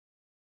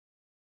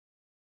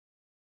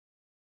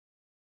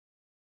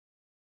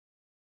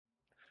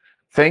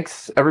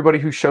Thanks everybody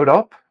who showed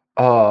up.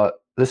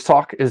 This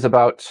talk is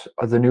about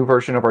the new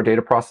version of our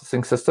data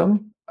processing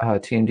system,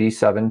 TMD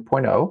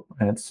 7.0,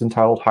 and it's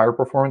entitled Higher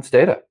Performance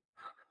Data.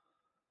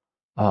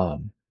 I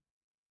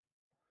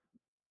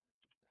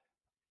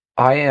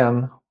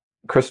am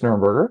Chris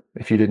Nuernberger,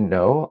 if you didn't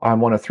know. I'm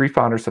one of 3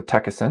 founders of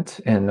TechAscent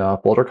in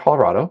Boulder,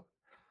 Colorado.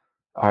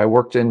 I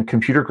worked in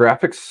computer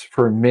graphics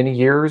for many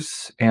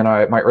years, and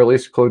my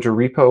earliest Clojure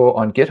repo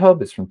on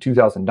GitHub is from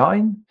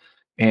 2009,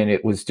 and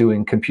it was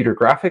doing computer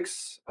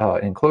graphics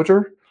in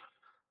Clojure.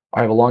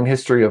 I have a long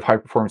history of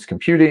high-performance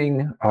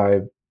computing.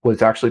 I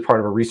was actually part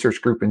of a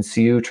research group in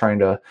CU trying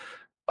to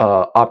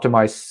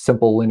optimize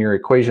simple linear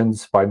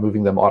equations by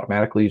moving them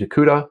automatically to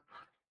CUDA.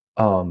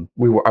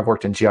 I've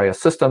worked in GIS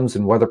systems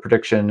and weather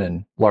prediction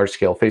and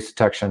large-scale face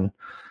detection.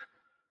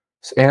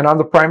 And I'm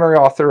the primary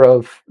author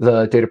of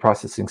the data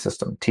processing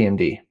system,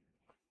 TMD.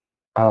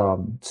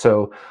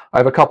 So I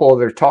have a couple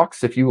other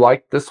talks. If you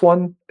like this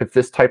one, if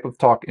this type of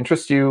talk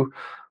interests you,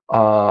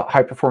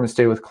 high performance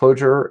data with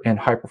Clojure and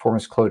high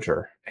performance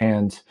Clojure.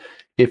 And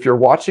if you're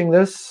watching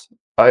this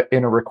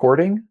in a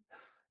recording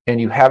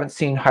and you haven't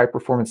seen high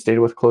performance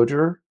data with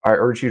Clojure, I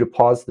urge you to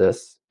pause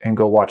this and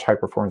go watch high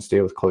performance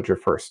data with Clojure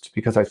first,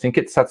 because I think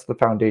it sets the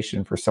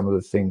foundation for some of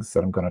the things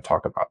that I'm going to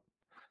talk about.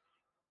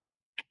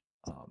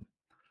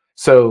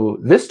 So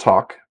this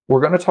talk,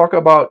 we're going to talk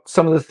about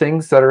some of the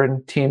things that are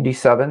in TMD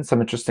 7,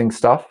 some interesting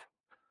stuff.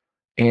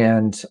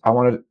 And I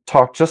want to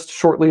talk just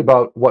shortly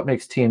about what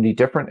makes TMD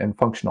different in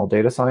functional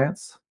data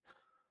science.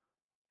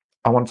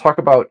 I want to talk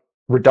about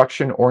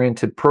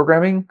reduction-oriented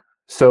programming,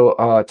 so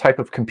a type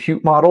of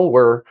compute model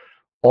where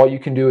all you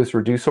can do is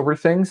reduce over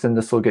things, and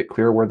this will get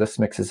clear where this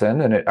mixes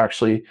in, and it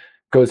actually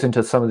goes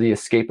into some of the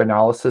escape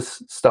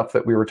analysis stuff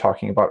that we were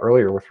talking about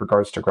earlier with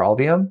regards to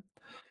GraalVM.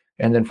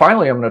 And then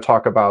finally, I'm going to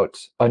talk about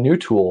a new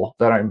tool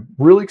that I'm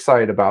really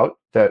excited about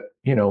that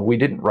we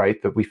didn't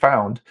write, that we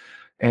found,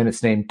 and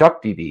it's named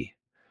DuckDB.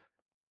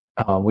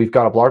 We've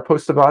got a blog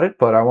post about it,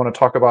 but I want to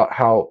talk about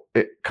how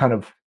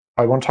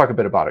I want to talk a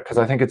bit about it because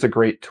I think it's a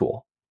great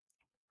tool.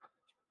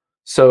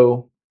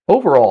 So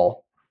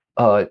overall,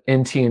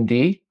 in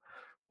TMD,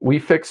 we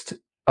fixed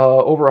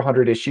over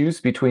 100 issues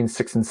between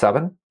 6 and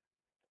 7.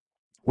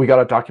 We got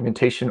a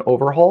documentation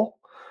overhaul,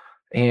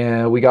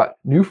 and we got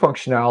new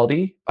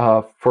functionality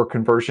for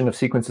conversion of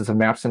sequences of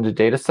maps into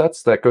data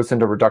sets that goes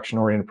into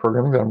reduction-oriented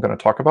programming that I'm going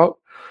to talk about.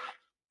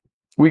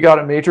 We got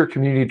a major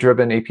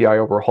community-driven API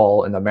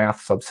overhaul in the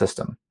math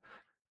subsystem.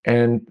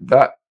 And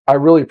that I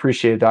really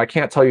appreciated that. I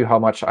can't tell you how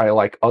much I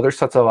like other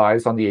sets of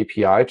eyes on the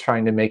API,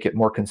 trying to make it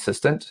more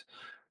consistent,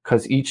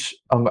 because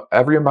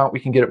every amount we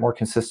can get it more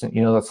consistent,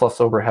 that's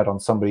less overhead on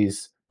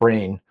somebody's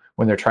brain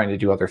when they're trying to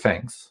do other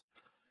things.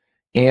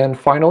 And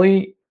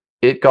finally,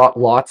 it got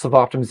lots of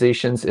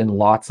optimizations in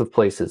lots of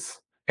places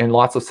and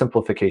lots of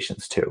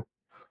simplifications too.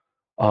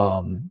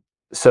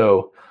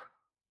 So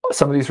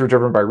some of these were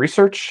driven by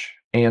research,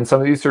 and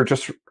some of these are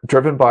just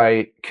driven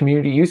by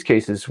community use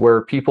cases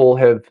where people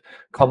have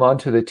come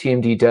onto the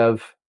TMD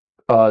dev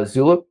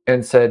Zulip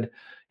and said,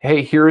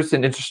 hey, here's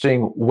an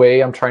interesting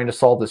way I'm trying to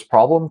solve this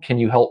problem. Can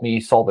you help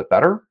me solve it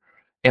better?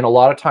 And a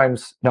lot of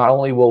times, not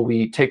only will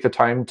we take the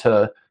time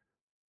to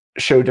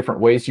show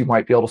different ways you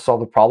might be able to solve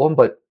the problem,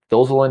 but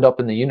those will end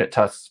up in the unit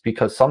tests,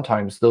 because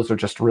sometimes those are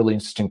just really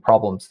interesting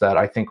problems that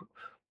I think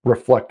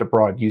reflect a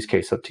broad use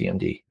case of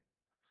TMD.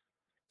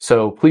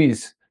 So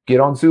please get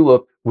on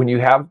Zulip when you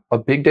have a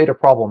big data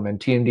problem in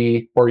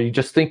TMD, or you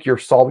just think you're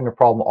solving a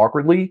problem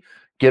awkwardly.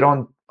 Get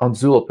on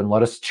Zulip and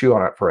let us chew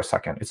on it for a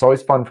second. It's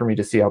always fun for me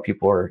to see how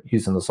people are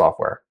using the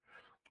software.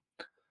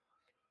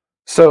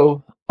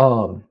 So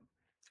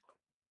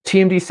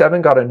TMD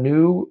 7 got a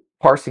new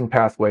parsing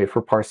pathway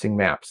for parsing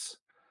maps.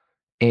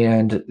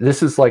 And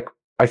this is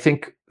I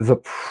think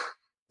the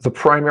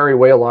primary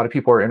way a lot of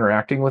people are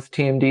interacting with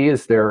TMD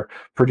is they're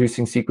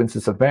producing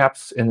sequences of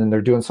maps, and then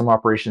they're doing some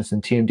operations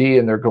in TMD,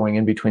 and they're going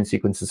in between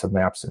sequences of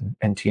maps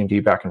and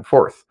TMD back and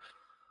forth.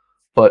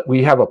 But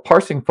we have a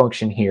parsing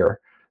function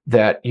here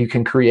that you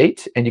can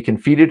create, and you can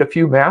feed it a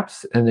few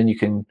maps, and then you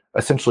can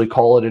essentially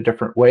call it a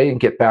different way and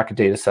get back a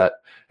data set.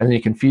 And then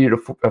you can feed it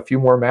a few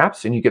more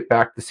maps, and you get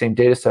back the same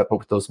data set, but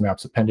with those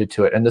maps appended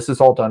to it. And this is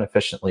all done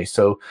efficiently,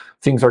 so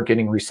things are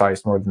getting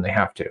resized more than they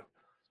have to.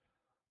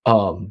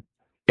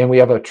 And we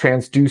have a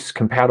transduce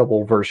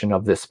compatible version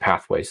of this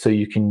pathway. So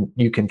you can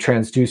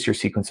transduce your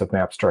sequence of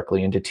maps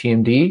directly into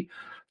TMD,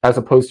 as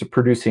opposed to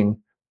producing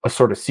a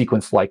sort of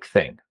sequence-like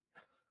thing.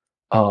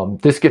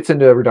 This gets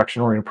into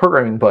reduction-oriented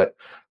programming, but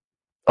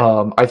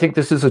I think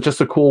this is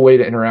just a cool way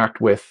to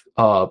interact with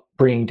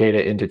bringing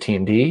data into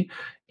TMD.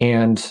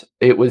 And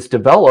it was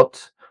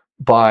developed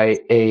by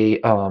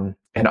an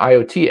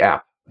IoT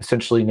app,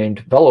 essentially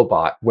named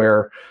VeloBot,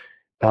 where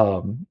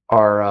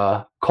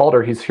our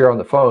Calder, he's here on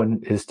the phone,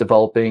 is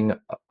developing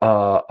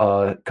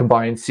a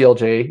combined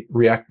CLJS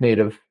React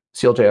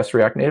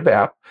Native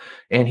app,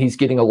 and he's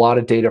getting a lot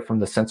of data from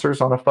the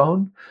sensors on a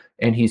phone,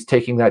 and he's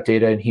taking that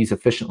data and he's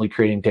efficiently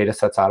creating data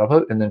sets out of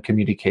it and then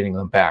communicating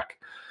them back.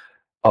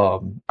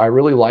 I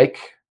really like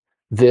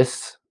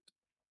this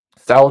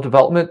style of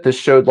development, this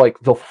showed like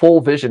the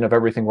full vision of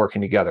everything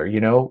working together. You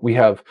know, we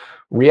have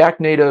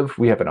React Native,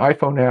 we have an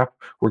iPhone app,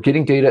 we're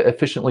getting data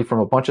efficiently from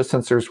a bunch of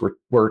sensors,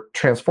 we're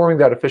transforming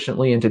that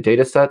efficiently into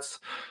data sets.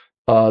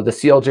 The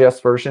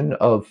CLJS version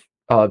of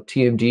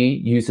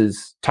TMD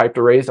uses typed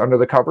arrays under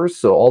the covers,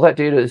 so all that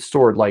data is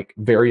stored like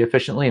very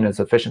efficiently and is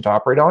efficient to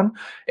operate on.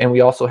 And we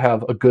also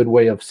have a good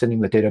way of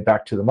sending the data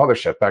back to the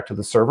mothership, back to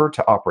the server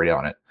to operate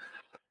on it.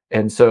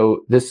 And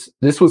so this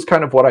was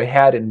kind of what I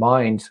had in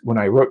mind when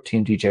I wrote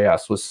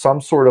TMD.js, was some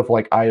sort of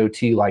like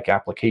IoT-like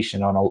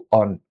application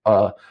on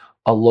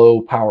a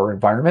low power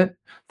environment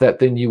that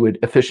then you would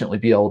efficiently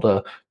be able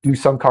to do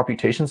some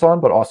computations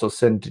on, but also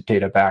send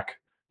data back,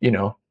 you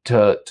know,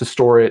 to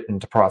store it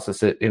and to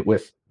process it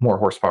with more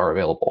horsepower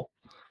available.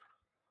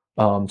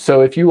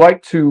 So if you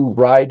like to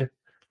ride,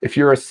 if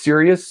you're a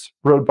serious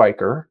road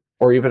biker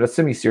or even a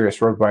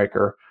semi-serious road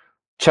biker,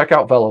 check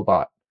out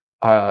Velobot.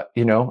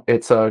 You know,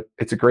 it's a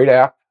great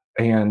app,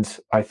 and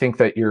I think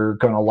that you're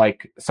gonna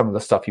like some of the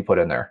stuff you put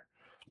in there.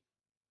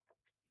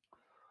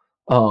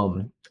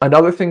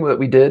 Another thing that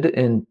we did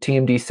in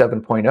TMD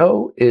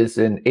 7.0 is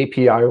an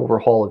API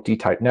overhaul of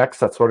dtype next.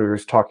 That's what we were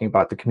talking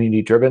about, the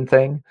community-driven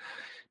thing.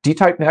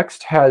 dtype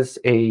next has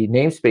a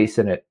namespace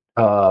in it,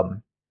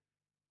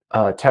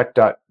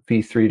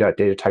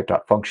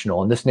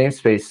 tech.v3.datatype.functional, and this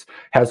namespace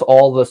has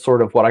all the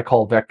sort of what I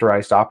call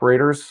vectorized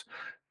operators,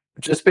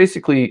 just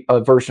basically a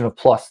version of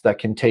plus that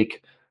can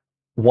take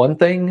one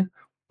thing,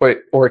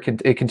 or it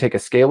can take a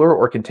scalar,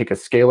 or it can take a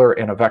scalar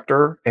and a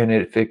vector, and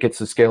if it gets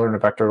a scalar and a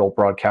vector, it'll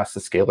broadcast the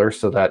scalar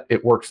so that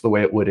it works the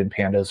way it would in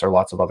pandas or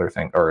lots of other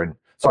things, or in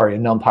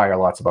NumPy or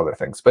lots of other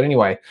things. But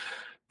anyway,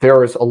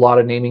 there is a lot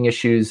of naming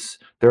issues.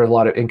 There are a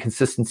lot of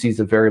inconsistencies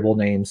of variable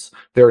names.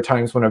 There are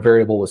times when a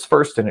variable was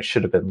first and it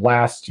should have been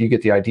last. You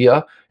get the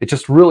idea. It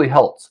just really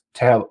helps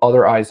to have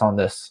other eyes on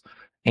this.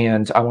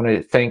 And I want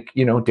to thank,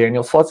 you know,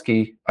 Daniel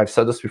Slutsky. I've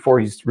said this before.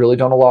 He's really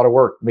done a lot of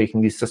work making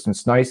these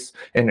systems nice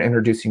and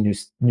introducing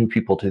new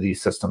people to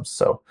these systems.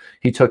 So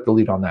he took the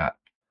lead on that.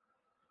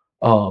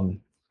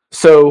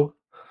 So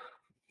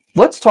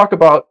let's talk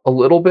about a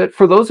little bit,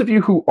 for those of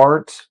you who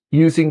aren't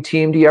using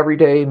TMD every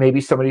day, maybe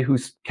somebody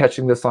who's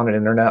catching this on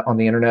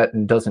the internet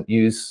and doesn't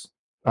use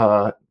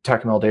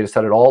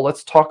tech.ml.dataset at all.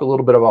 Let's talk a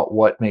little bit about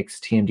what makes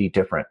TMD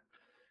different.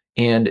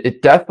 And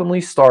it definitely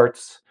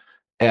starts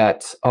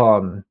at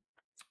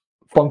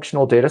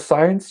functional data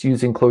science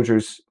using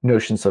Clojure's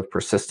notions of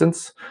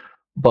persistence,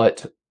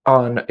 but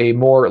on a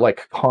more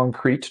like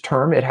concrete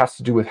term, it has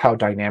to do with how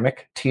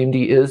dynamic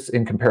TMD is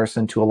in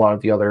comparison to a lot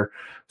of the other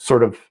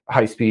sort of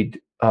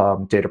high-speed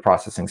data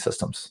processing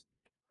systems.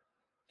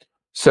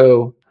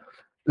 So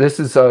this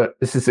is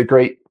a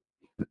great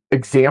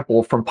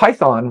example from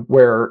Python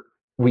where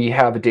we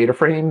have a data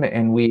frame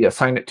and we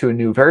assign it to a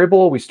new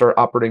variable. We start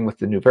operating with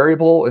the new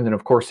variable, and then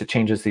of course it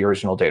changes the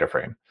original data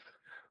frame.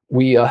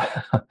 We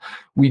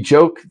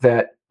joke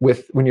that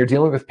when you're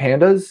dealing with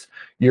pandas,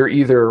 you're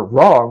either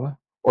wrong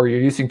or you're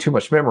using too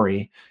much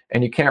memory,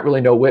 and you can't really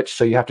know which,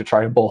 so you have to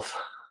try them both.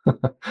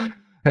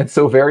 And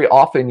so very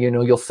often, you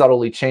know, you'll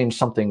subtly change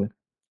something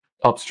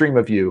upstream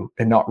of you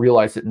and not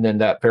realize it, and then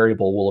that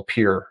variable will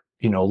appear,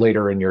 you know,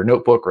 later in your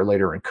notebook or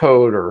later in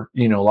code, or,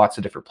 you know, lots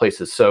of different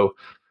places. So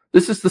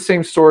this is the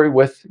same story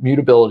with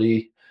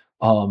mutability.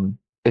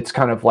 It's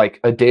kind of like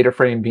a data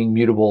frame being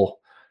mutable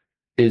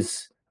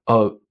is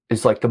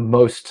like the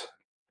most,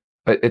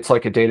 it's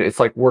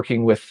like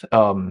working with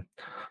a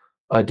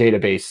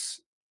database,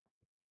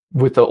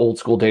 with the old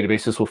school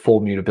databases with full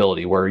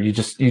mutability, where you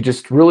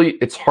just really,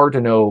 it's hard to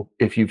know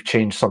if you've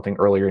changed something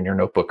earlier in your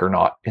notebook or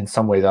not in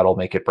some way that'll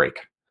make it break.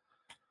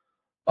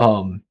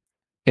 In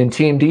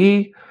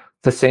TMD,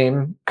 the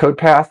same code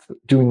path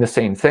doing the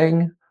same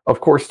thing, of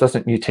course,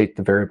 doesn't mutate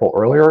the variable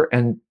earlier.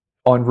 And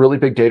on really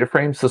big data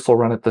frames, this will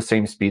run at the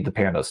same speed the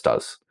pandas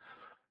does.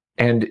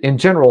 And in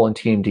general, in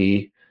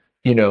TMD,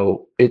 you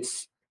know, it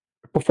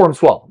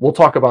performs well. We'll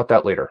talk about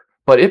that later,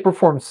 but it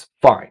performs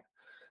fine.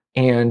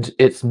 And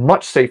it's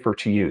much safer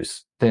to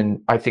use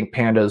than, I think,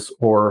 pandas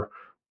or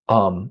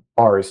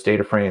R's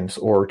data frames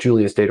or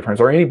Julia's data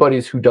frames, or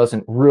anybody's who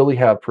doesn't really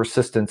have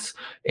persistence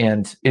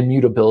and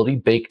immutability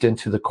baked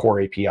into the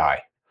core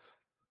API.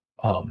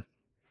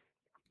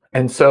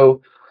 And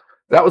so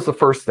that was the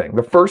first thing.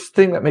 The first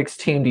thing that makes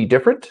TMD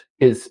different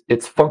is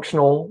it's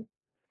functional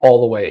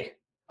all the way.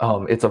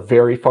 It's a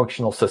very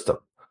functional system.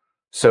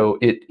 So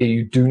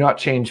you do not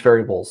change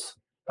variables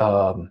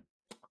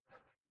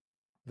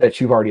that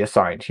you've already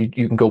assigned. You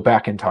can go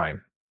back in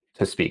time,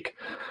 to speak.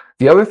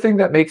 The other thing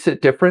that makes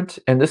it different,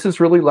 and this is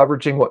really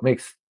leveraging what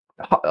makes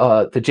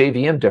the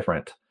JVM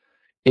different,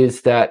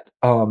 is that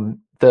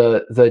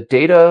the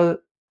data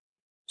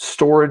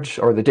storage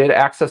or the data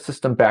access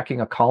system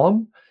backing a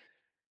column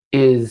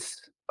is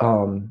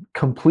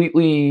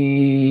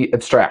completely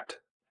abstract.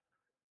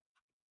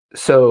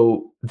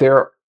 So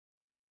the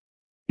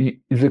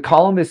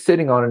column is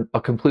sitting on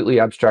a completely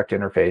abstract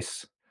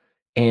interface,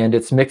 and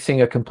it's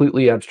mixing a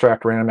completely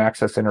abstract random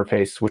access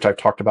interface, which I've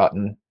talked about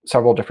in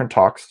several different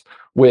talks,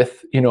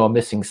 with, you know, a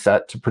missing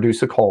set to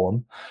produce a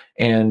column,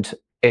 and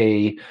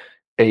a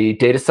A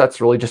data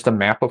set's really just a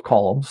map of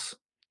columns.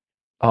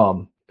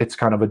 It's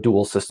kind of a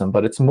dual system,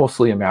 but it's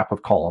mostly a map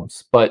of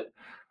columns. But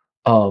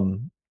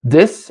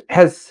this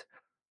has,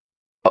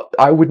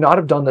 I would not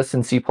have done this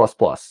in C++.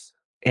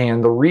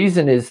 And the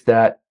reason is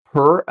that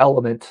per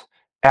element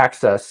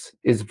access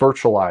is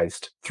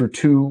virtualized through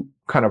two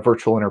kind of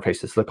virtual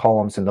interfaces, the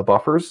columns and the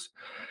buffers.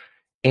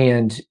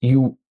 And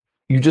you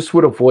just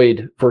would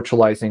avoid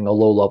virtualizing a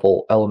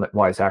low-level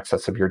element-wise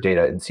access of your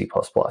data in C++.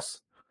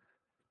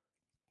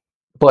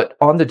 But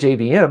on the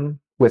JVM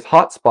with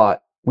Hotspot,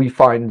 we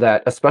find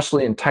that,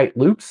 especially in tight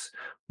loops,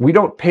 we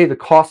don't pay the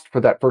cost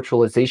for that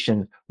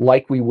virtualization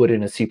like we would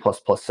in a C++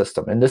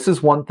 system. And this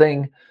is one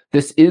thing,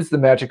 this is the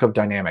magic of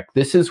dynamic.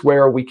 This is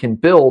where we can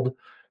build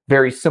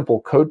very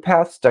simple code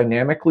paths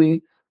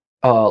dynamically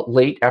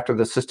late after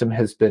the system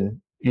has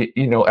been,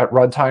 at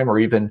runtime or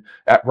even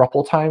at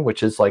REPL time,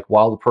 which is like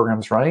while the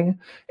program's running,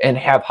 and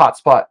have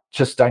Hotspot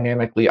just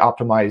dynamically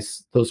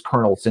optimize those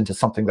kernels into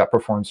something that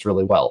performs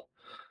really well.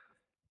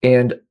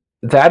 And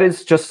that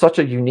is just such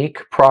a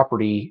unique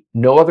property.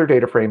 No other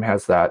data frame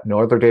has that. No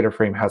other data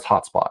frame has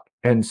Hotspot.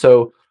 And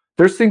so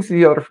there's things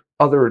the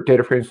other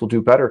data frames will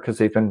do better because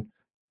they've been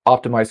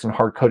optimized and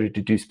hard-coded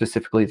to do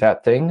specifically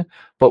that thing.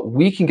 But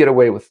we can get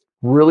away with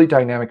really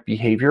dynamic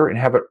behavior and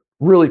have it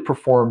really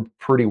perform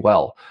pretty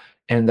well.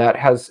 And that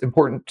has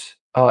important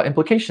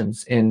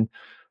implications in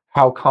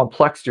how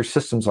complex your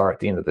systems are at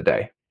the end of the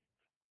day.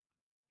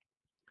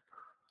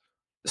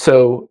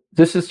 So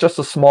this is just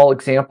a small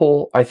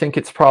example. I think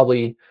it's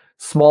probably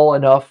small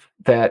enough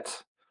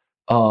that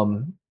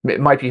it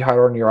might be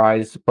hard on your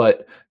eyes,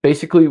 but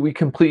basically we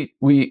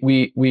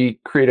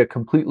create a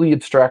completely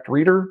abstract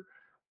reader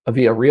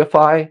via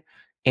reify,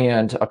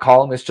 and a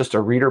column is just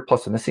a reader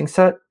plus a missing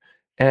set,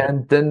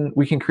 and then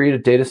we can create a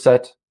data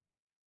set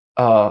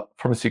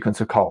from a sequence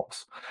of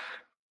columns.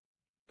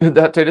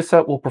 That data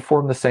set will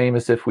perform the same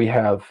as if we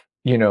have,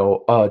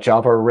 a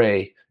Java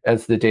array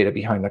as the data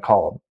behind the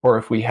column, or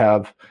if we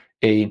have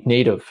a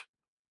native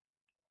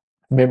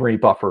memory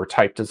buffer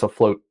typed as a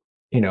float,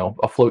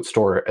 a float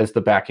store as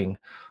the backing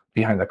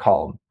behind the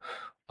column.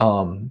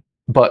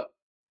 But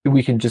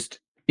we can just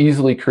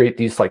easily create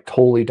these like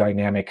totally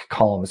dynamic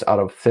columns out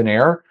of thin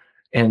air,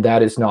 and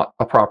that is not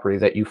a property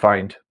that you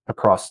find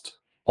across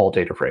all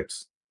data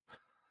frames.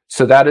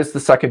 So that is the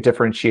second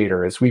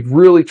differentiator, is we've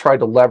really tried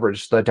to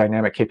leverage the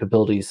dynamic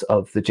capabilities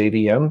of the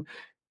JVM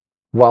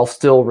while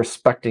still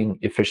respecting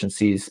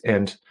efficiencies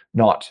and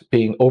not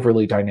being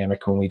overly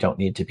dynamic when we don't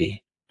need to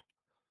be.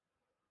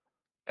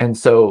 And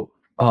so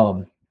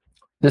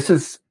this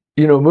is,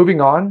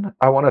 moving on,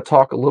 I want to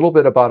talk a little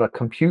bit about a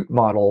compute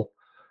model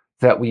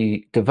that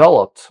we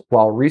developed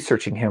while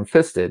researching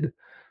ham-fisted.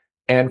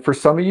 And for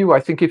some of you, I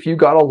think if you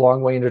got a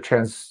long way into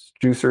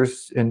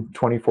transducers in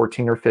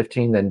 2014 or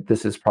 15, then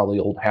this is probably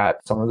old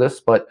hat, some of this.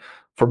 But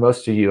for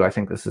most of you, I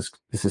think this is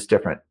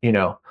different.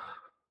 The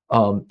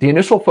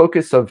initial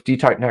focus of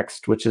dtype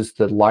next, which is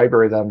the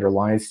library that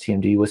underlies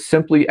TMD, was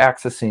simply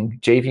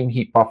accessing JVM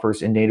heap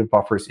buffers and native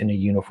buffers in a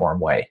uniform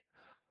way.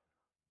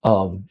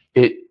 Honestly,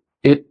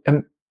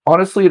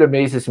 it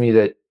amazes me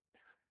that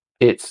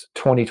it's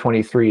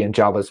 2023 and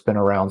Java's been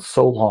around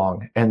so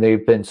long, and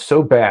they've been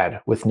so bad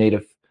with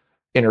native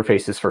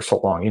interfaces for so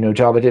long.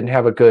 Java didn't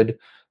have a good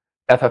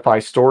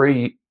FFI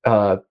story.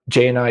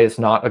 JNI is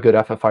not a good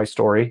FFI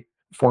story,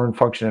 foreign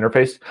function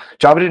interface.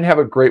 Java didn't have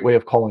a great way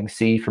of calling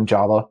C from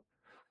Java.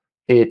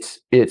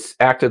 It's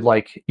acted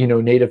like,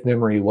 native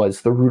memory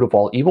was the root of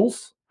all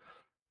evils.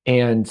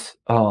 And,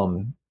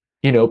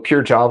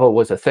 pure Java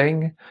was a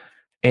thing.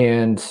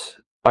 And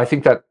I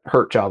think that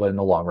hurt Java in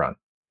the long run.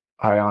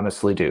 I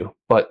honestly do.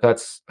 But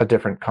that's a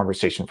different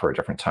conversation for a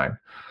different time.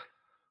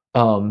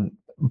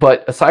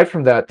 But aside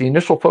from that, the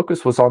initial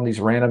focus was on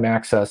these random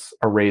access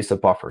arrays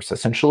of buffers,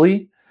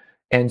 essentially.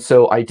 And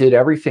so I did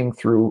everything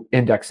through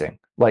indexing,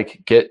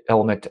 like get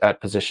element at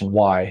position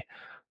Y.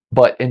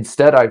 But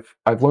instead,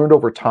 I've learned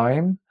over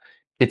time,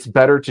 it's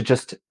better to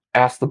just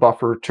ask the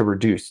buffer to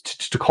reduce,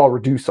 to call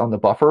reduce on the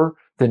buffer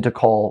than to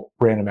call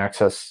random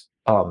access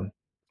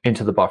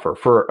into the buffer,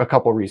 for a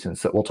couple of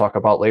reasons that we'll talk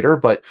about later.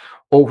 But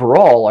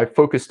overall, I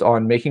focused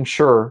on making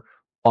sure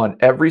on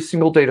every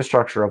single data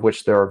structure, of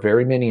which there are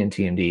very many in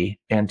TMD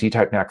and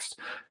dtype next,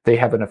 they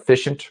have an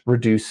efficient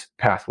reduce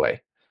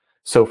pathway.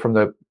 So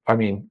from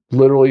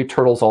literally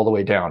turtles all the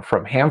way down,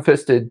 from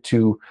ham-fisted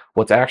to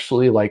what's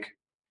actually like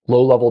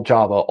low-level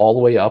Java all the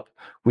way up.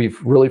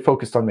 We've really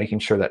focused on making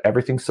sure that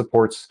everything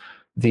supports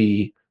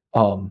the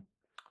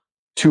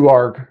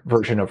 2arg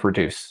version of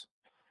reduce.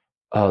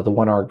 The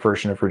 1arg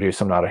version of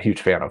reduce I'm not a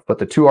huge fan of, but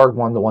the 2arg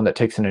one, the one that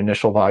takes an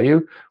initial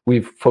value,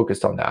 we've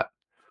focused on that.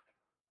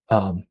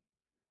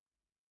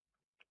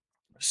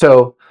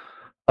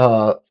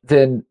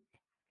 Then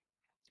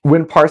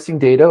when parsing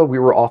data, we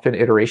were often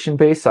iteration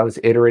based. I was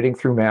iterating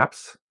through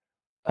maps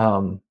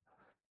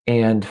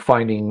and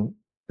finding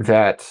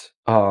that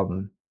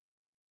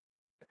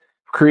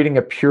creating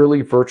a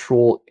purely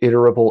virtual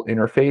iterable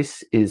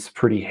interface is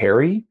pretty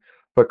hairy,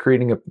 but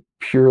creating a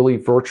purely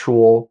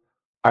virtual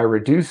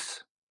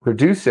iReduce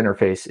reduce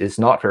interface is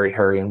not very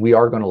hairy, and we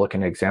are going to look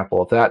at an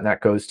example of that, and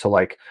that goes to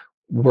like,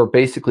 we're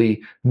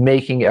basically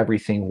making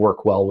everything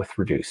work well with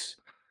reduce.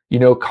 You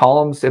know,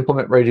 columns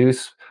implement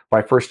reduce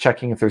by first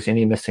checking if there's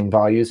any missing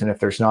values, and if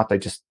there's not, they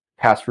just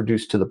pass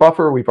reduce to the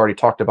buffer. We've already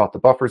talked about the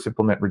buffers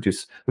implement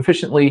reduce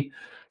efficiently.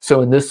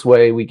 So in this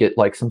way, we get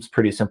like some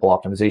pretty simple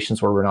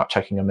optimizations where we're not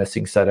checking a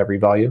missing set every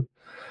value.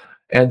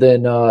 And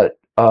then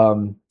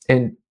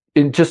in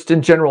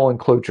general in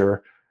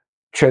Clojure,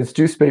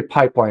 transduce-based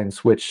pipelines,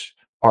 which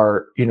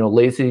are, you know,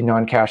 lazy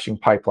non-caching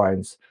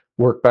pipelines,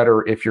 work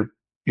better if your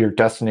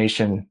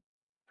destination,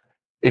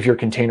 if your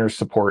containers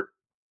support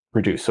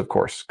reduce, of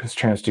course, because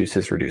transduce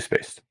is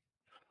reduce-based.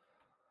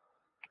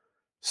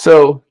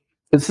 So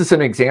this is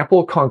an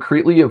example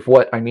concretely of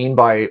what I mean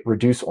by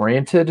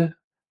reduce-oriented.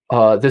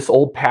 This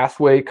old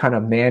pathway kind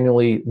of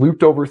manually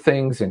looped over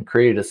things and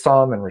created a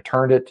sum and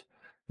returned it.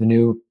 The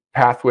new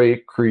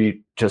pathway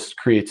just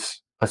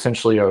creates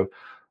essentially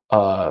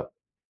a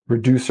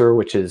reducer,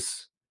 which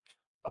is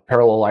a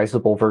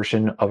parallelizable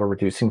version of a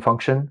reducing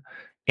function.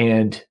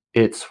 And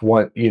it's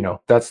what, you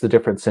know, that's the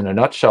difference in a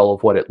nutshell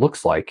of what it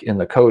looks like in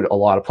the code a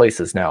lot of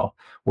places now,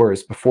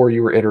 whereas before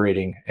you were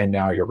iterating and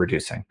now you're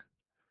reducing.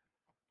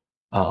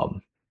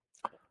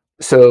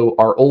 So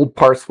our old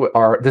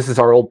this is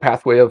our old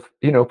pathway of,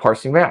 you know,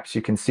 parsing maps.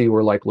 You can see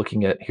we're like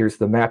looking at, here's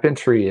the map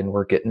entry and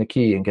we're getting the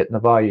key and getting the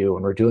value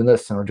and we're doing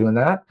this and we're doing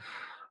that.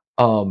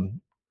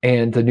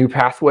 And the new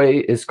pathway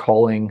is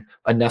calling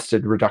a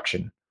nested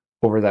reduction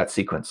over that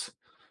sequence.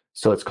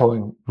 So it's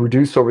calling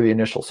reduce over the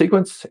initial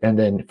sequence, and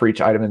then for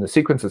each item in the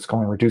sequence, it's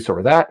calling reduce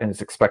over that, and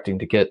it's expecting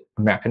to get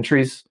map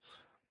entries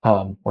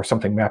or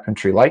something map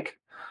entry like.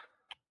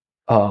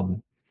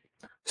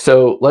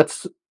 So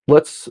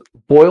let's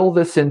boil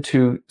this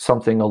into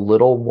something a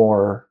little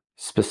more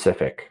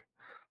specific.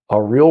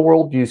 A real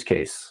world use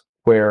case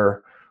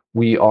where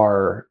we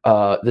are,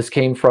 this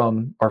came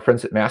from our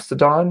friends at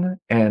Mastodon,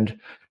 and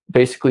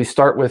basically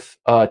start with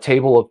a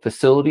table of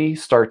facility,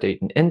 start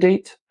date and end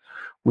date.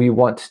 We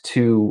want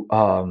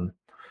to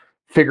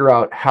figure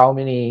out how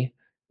many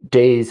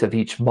days of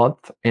each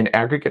month in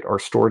aggregate are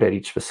stored at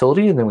each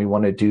facility, and then we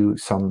want to do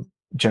some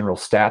general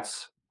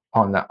stats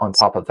on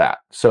top of that.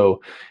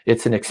 So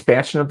it's an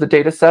expansion of the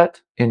data set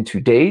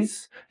into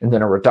days, and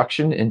then a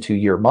reduction into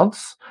year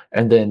months,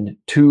 and then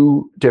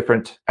two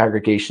different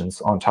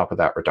aggregations on top of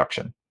that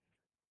reduction.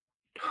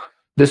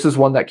 This is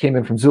one that came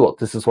in from Zulip.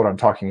 This is what I'm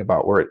talking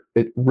about, where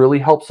it really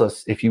helps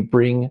us if you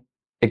bring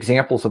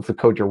examples of the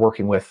code you're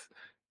working with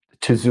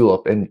to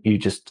Zulip and you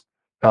just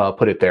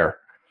put it there.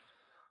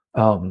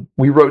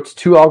 We wrote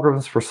two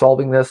algorithms for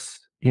solving this.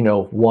 You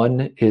know,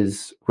 one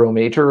is row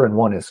major and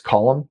one is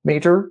column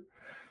major.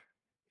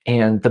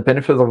 And the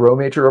benefit of the row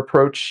major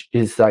approach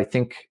is, I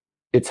think,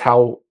 it's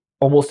how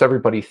almost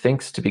everybody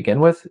thinks to begin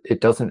with.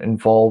 It doesn't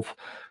involve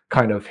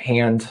kind of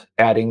hand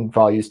adding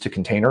values to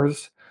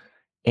containers.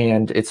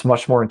 And it's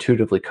much more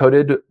intuitively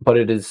coded, but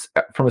it is,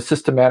 from a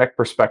systematic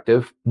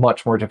perspective,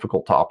 much more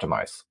difficult to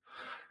optimize.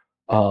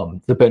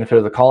 The benefit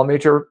of the column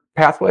major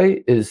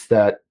pathway is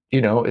that,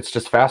 you know, it's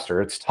just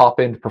faster. It's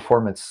top-end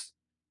performance.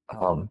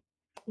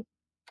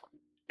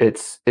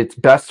 Its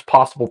best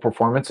possible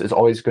performance is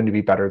always going to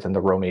be better than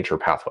the row major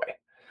pathway.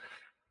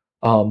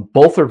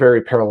 Both are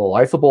very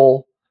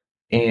parallelizable,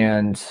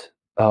 and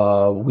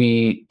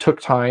we took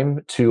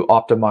time to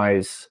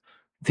optimize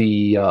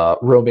the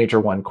row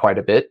major one quite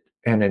a bit.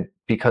 And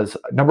because,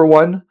 number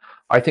one,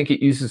 I think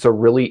it uses a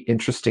really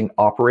interesting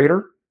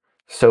operator.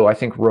 So I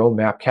think row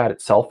mapcat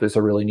itself is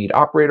a really neat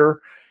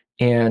operator,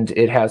 and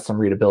it has some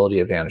readability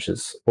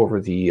advantages over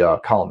the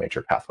column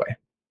major pathway.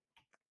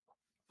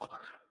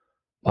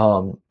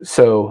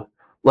 So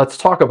let's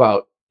talk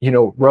about, you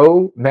know,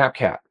 row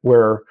mapcat,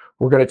 where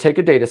we're going to take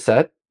a data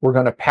set, we're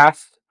going to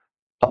pass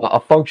a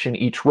function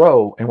each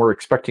row, and we're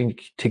expecting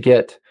to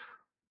get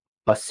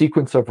a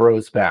sequence of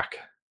rows back.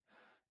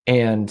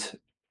 And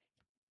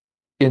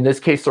in this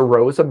case, a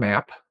row is a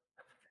map.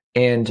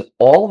 And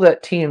all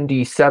that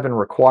TMD 7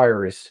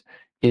 requires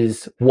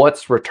is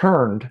what's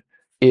returned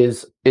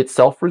is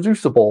itself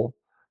reducible,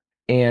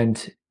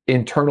 and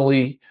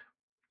internally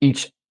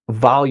each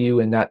value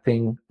in that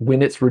thing,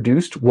 when it's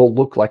reduced, will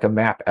look like a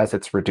map as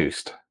it's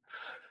reduced.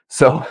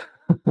 So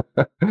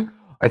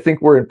I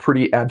think we're in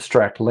pretty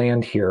abstract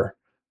land here,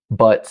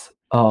 but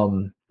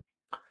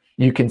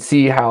you can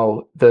see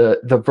how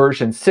the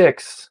version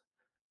 6,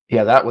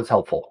 yeah, that was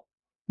helpful.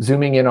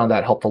 Zooming in on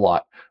that helped a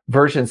lot.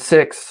 Version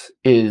 6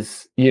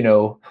 is, you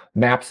know,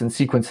 maps and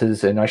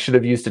sequences, and I should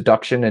have used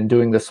adduction, and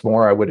doing this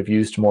more, I would have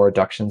used more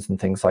adductions and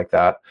things like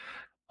that.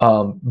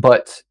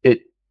 But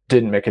it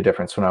didn't make a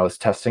difference when I was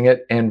testing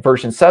it. And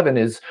version 7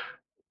 is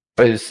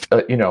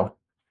you know,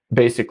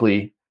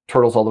 basically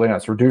turtles all the way down.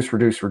 It's reduce,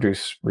 reduce,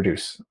 reduce,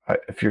 reduce.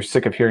 If you're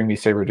sick of hearing me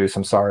say reduce,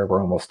 I'm sorry,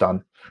 we're almost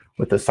done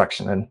with this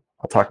section, and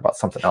I'll talk about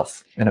something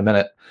else in a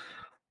minute.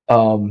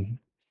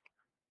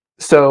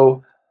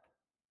 So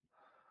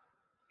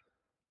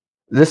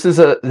this is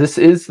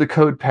the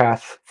code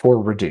path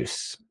for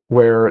reduce,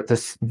 where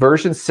this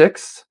version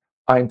 6,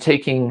 I'm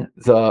taking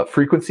the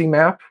frequency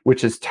map,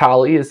 which is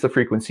tally is the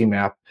frequency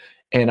map,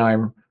 and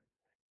I'm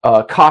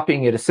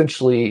copying it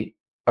essentially.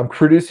 I'm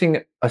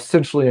producing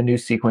essentially a new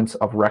sequence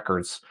of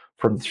records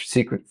from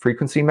the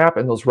frequency map,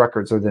 and those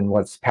records are then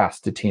what's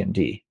passed to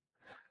TMD.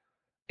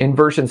 In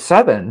version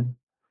 7,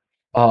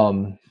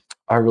 I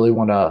really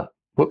want to,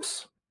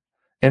 whoops.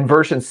 In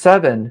version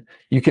 7,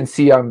 you can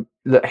see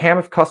the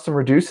ham custom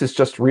reduce is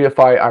just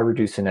reify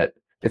iReduce init.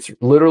 It's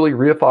literally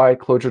reify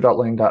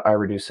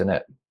clojure.lang.iReduce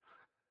init.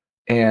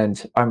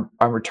 And I'm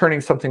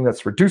returning something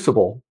that's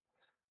reducible.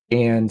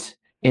 And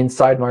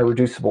inside my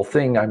reducible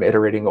thing, I'm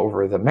iterating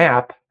over the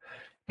map.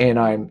 And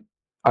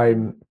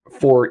I'm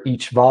for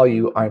each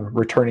value, I'm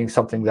returning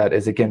something that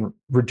is, again,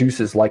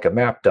 reduces like a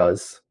map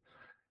does.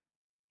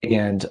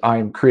 And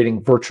I'm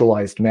creating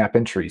virtualized map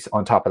entries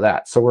on top of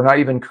that. So we're not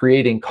even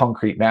creating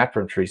concrete map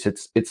entries.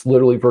 It's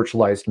literally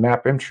virtualized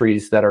map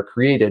entries that are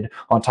created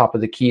on top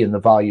of the key and the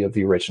value of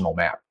the original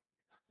map.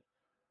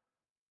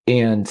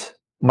 And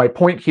my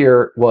point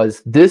here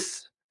was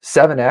this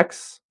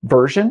 7x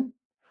version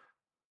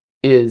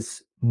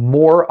is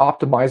more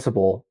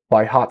optimizable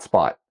by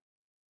hotspot.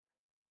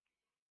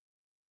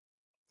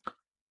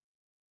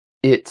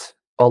 It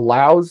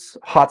allows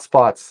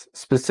hotspots,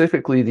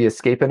 specifically the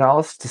escape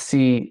analysis, to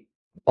see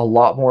a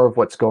lot more of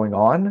what's going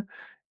on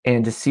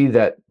and to see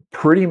that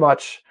pretty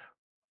much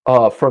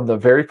from the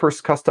very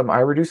first custom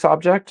iReduce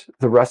object,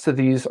 the rest of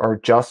these are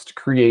just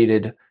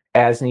created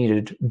as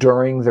needed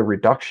during the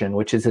reduction,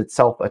 which is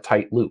itself a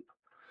tight loop.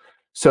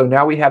 So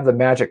now we have the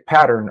magic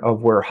pattern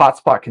of where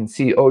hotspot can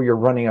see, oh, you're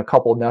running a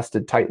couple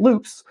nested tight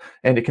loops,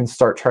 and it can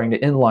start trying to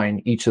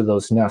inline each of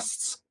those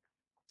nests.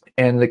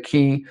 And the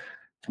key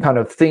kind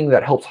of thing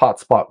that helps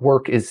hotspot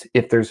work is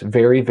if there's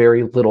very,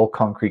 very little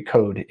concrete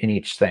code in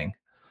each thing.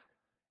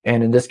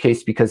 And in this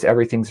case, because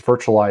everything's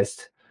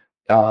virtualized,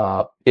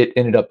 it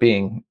ended up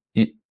being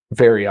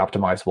very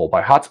optimizable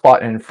by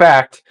hotspot. And in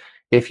fact,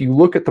 if you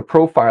look at the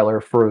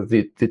profiler for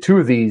the two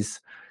of these,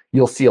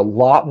 you'll see a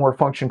lot more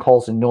function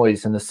calls and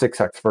noise in the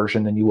 6x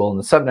version than you will in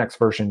the 7x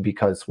version,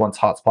 because once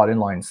hotspot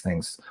inlines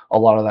things, a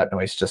lot of that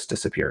noise just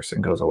disappears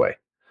and goes away.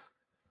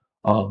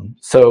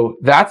 So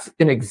that's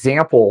an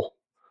example,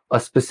 a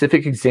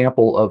specific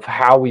example of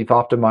how we've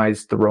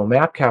optimized the row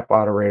map cap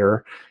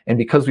operator. And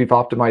because we've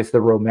optimized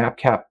the row map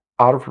cap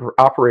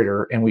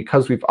operator, and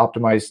because we've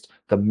optimized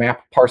the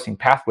map parsing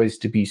pathways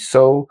to be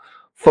so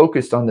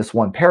focused on this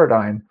one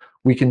paradigm,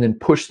 we can then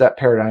push that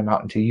paradigm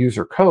out into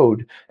user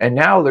code. And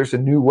now there's a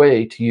new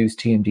way to use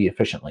TMD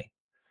efficiently.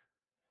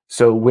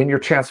 So when you're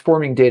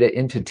transforming data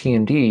into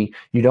TMD,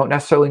 you don't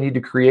necessarily need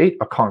to create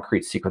a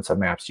concrete sequence of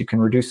maps. You can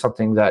reduce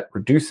something that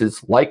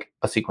reduces like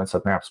a sequence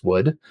of maps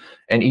would,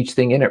 and each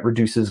thing in it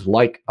reduces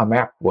like a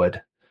map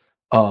would.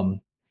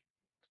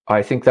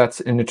 I think that's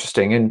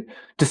interesting. And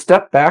to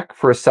step back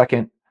for a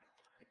second,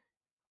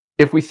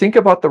 if we think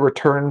about the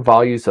return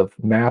values of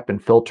map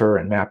and filter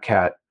and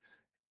mapcat,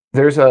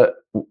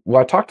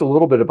 well, I talked a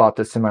little bit about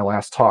this in my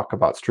last talk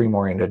about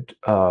stream-oriented,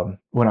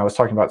 when I was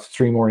talking about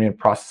stream-oriented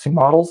processing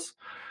models.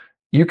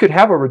 You could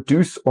have a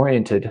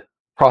reduce-oriented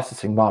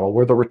processing model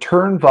where the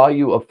return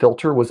value of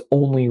filter was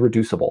only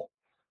reducible.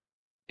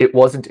 It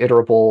wasn't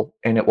iterable,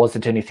 and it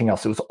wasn't anything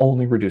else. It was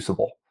only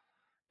reducible.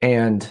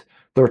 And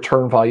the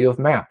return value of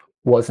map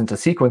wasn't a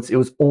sequence. It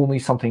was only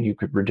something you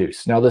could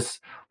reduce. Now, this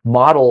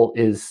model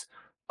is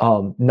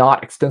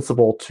not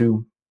extensible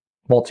to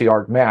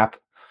multi-arg map,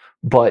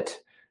 but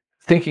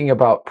thinking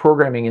about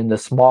programming in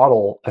this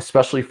model,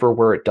 especially for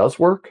where it does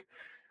work,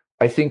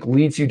 I think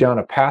leads you down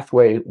a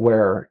pathway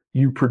where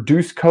you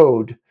produce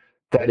code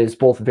that is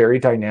both very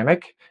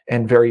dynamic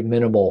and very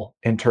minimal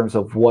in terms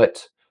of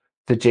what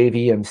the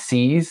JVM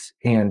sees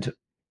and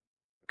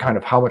kind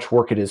of how much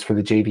work it is for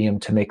the JVM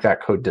to make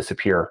that code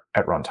disappear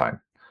at runtime.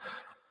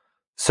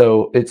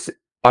 So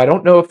I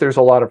don't know if there's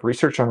a lot of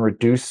research on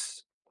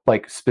reduce,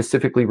 like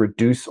specifically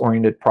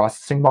reduce-oriented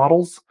processing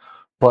models,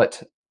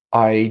 but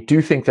I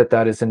do think that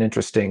that is an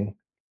interesting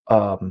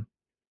kind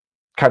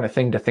of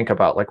thing to think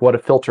about. Like, what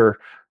if filter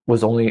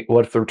was only,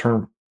 what if the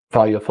return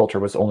value of filter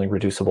was only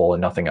reducible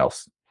and nothing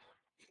else?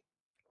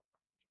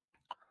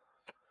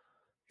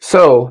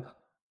 So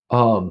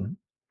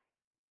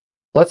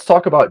let's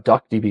talk about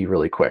DuckDB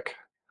really quick.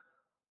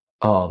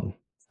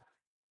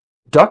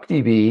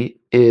 DuckDB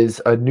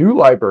is a new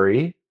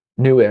library,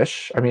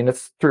 newish. I mean,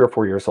 it's 3 or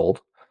 4 years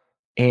old.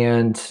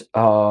 And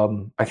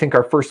I think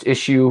our first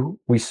issue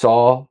we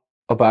saw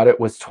about it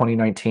was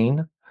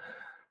 2019.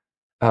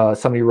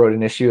 Somebody wrote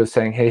an issue of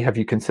saying, hey, have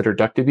you considered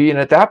DuckDB? And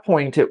at that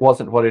point, it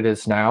wasn't what it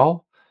is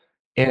now.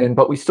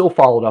 But we still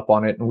followed up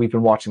on it, and we've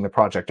been watching the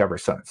project ever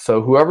since.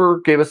 So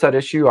whoever gave us that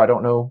issue, I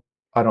don't know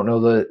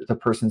the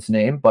person's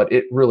name, but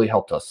it really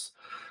helped us.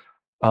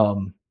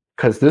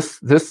 Because this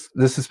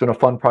has been a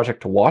fun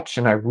project to watch,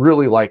 and I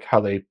really like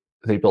how they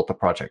built the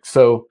project.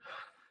 So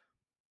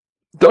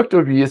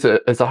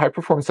DuckDB is a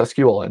high-performance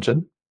SQL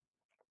engine.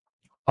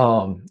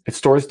 It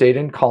stores data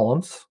in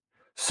columns.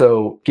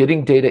 So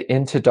getting data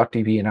into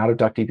DuckDB and out of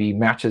DuckDB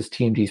matches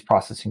TMD's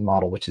processing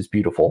model, which is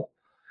beautiful.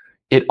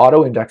 It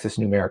auto-indexes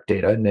numeric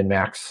data in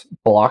min-max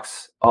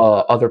blocks.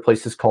 Other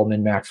places call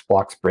min-max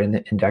blocks bin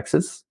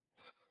indexes.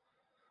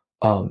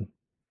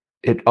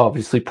 It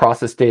obviously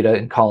processes data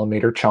in column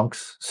major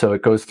chunks, so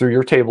it goes through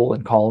your table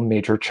in column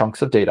major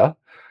chunks of data,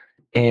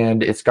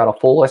 and it's got a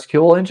full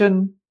SQL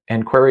engine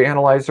and query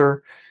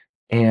analyzer,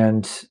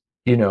 and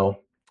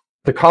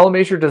the column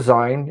major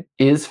design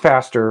is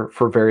faster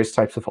for various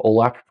types of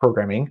OLAP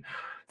programming.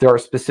 There are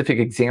specific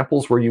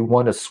examples where you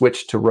want to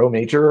switch to row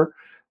major,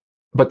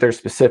 but they're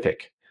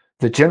specific.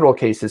 The general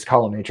case is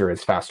column major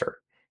is faster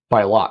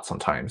by a lot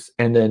sometimes.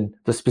 And then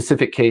the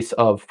specific case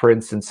of, for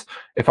instance,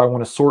 if I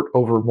want to sort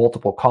over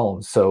multiple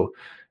columns. So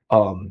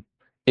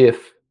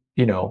if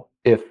you have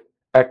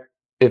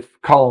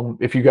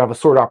a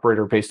sort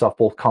operator based off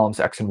both columns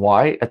X and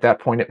Y, at that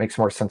point it makes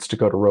more sense to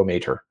go to row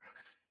major.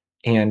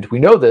 And we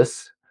know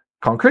this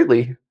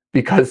concretely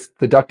because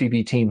the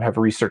DuckDB team have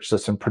researched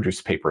this and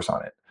produced papers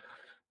on it.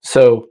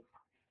 So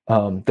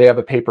they have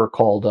a paper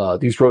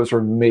called These Rows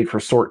Are Made for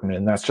Sorting,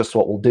 and that's just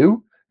what we'll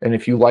do. And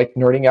if you like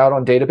nerding out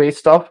on database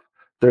stuff,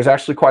 there's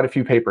actually quite a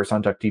few papers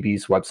on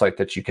DuckDB's website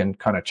that you can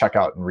kind of check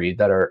out and read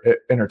that are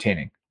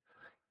entertaining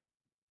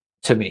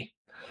to me.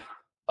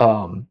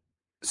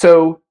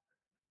 So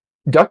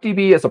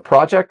DuckDB as a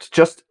project,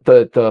 just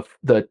the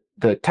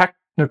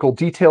technical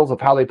details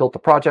of how they built the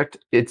project,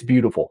 it's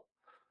beautiful.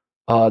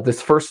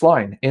 This first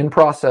line, in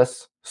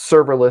process,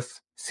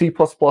 serverless,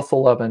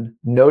 C++11,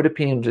 no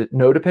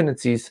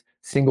dependencies,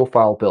 single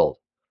file build.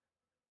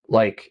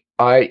 Like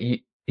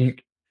I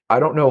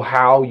don't know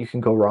how you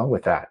can go wrong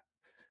with that.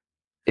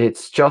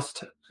 It's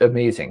just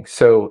amazing.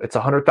 So it's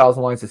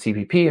 100,000 lines of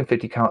CPP and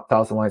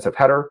 50,000 lines of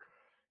header.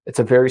 It's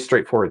a very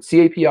straightforward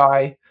C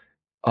API.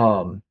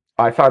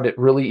 I found it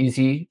really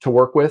easy to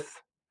work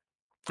with,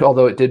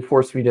 although it did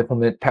force me to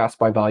implement pass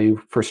by value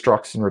for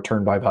structs and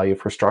return by value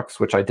for structs,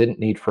 which I didn't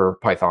need for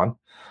Python.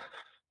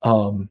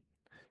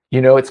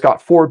 It's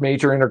got 4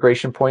 major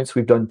integration points.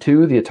 We've done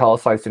 2. The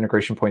italicized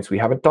integration points we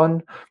haven't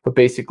done, but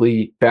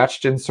basically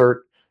batched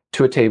insert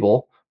to a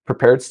table,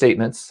 prepared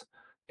statements,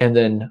 and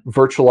then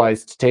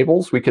virtualized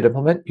tables we could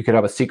implement. You could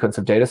have a sequence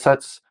of data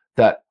sets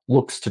that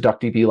looks to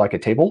DuckDB like a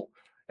table,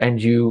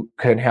 and you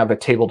can have a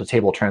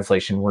table-to-table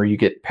translation where you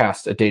get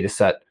past a data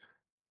set.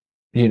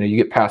 You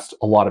get past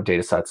a lot of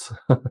data sets,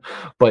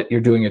 but you're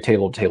doing a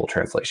table-to-table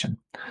translation.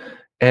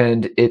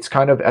 And it's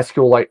kind of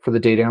SQLite for the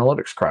data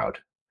analytics crowd.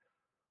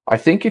 I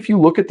think if you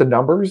look at the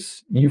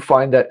numbers, you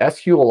find that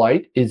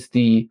SQLite is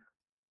the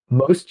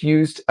most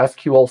used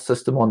SQL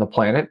system on the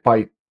planet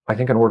by, I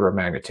think, an order of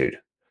magnitude.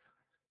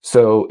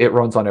 So it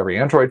runs on every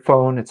Android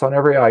phone, it's on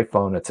every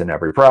iPhone, it's in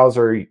every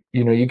browser.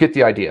 You get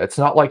the idea. It's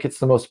not like it's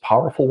the most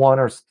powerful one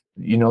or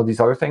these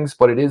other things,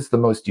 but it is the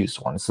most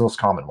used one. It's the most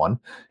common one,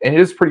 and it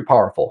is pretty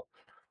powerful.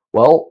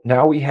 Well,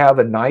 now we have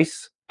a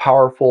nice,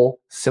 powerful,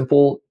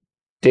 simple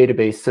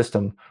database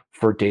system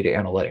for data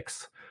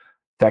analytics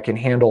that can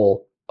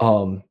handle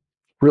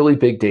really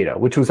big data,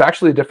 which was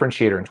actually a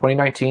differentiator. In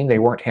 2019, they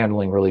weren't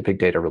handling really big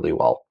data really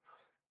well.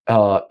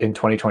 In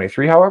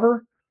 2023,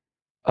 however,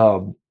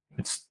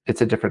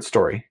 it's a different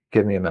story.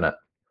 Give me a minute.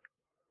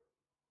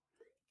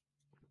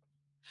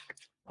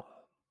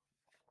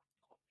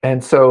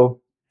 And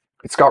so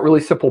it's got really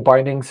simple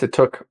bindings. It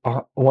took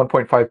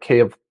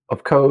 1.5K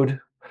of code,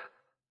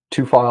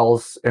 2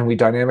 files, and we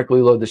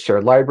dynamically load the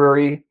shared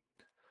library.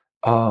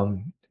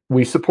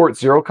 We support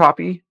zero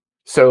copy.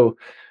 So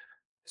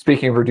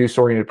speaking of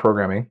reduce-oriented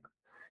programming,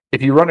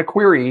 if you run a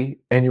query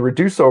and you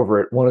reduce over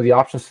it, one of the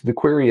options to the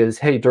query is,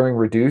 hey, during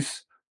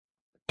reduce,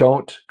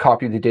 don't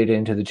copy the data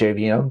into the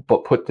JVM,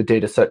 but put the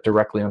data set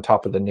directly on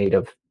top of the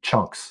native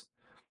chunks.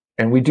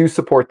 And we do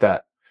support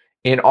that.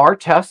 In our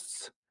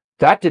tests,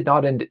 that did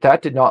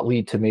not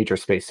lead to major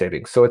space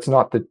savings. So it's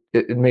not the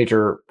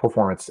major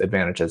performance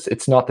advantages.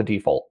 It's not the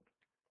default.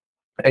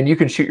 And you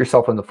can shoot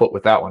yourself in the foot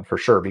with that one for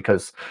sure,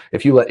 because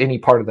if you let any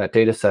part of that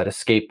data set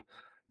escape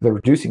the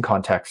reducing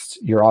context,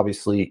 you're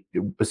obviously,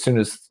 as soon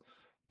as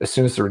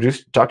the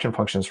reduction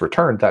function is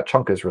returned, that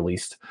chunk is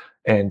released.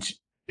 And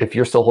if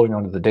you're still holding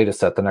onto the data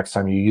set, the next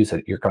time you use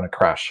it, you're going to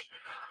crash.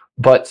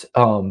 But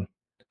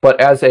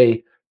as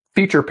a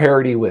feature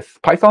parity with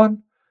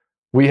Python,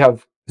 we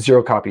have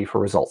zero copy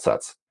for result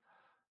sets.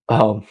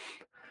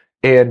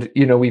 And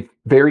we've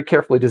very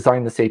carefully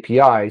designed this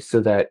API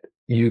so that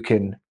you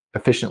can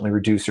efficiently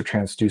reduce or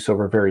transduce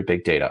over very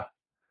big data.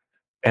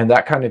 And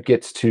that kind of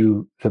gets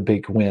to the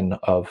big win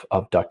of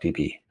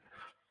DuckDB.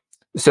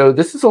 So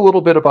this is a little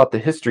bit about the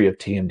history of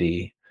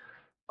TMD.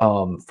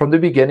 From the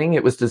beginning,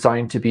 it was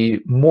designed to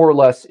be more or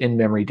less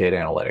in-memory data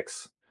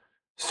analytics.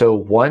 So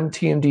one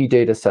TMD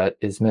data set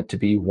is meant to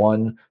be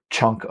one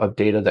chunk of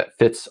data that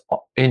fits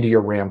into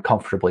your RAM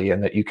comfortably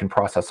and that you can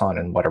process on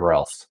and whatever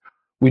else.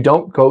 We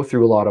don't go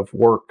through a lot of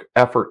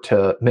effort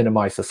to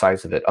minimize the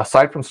size of it.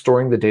 Aside from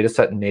storing the data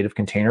set in native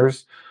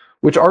containers,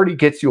 which already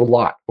gets you a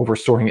lot over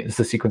storing it as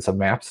a sequence of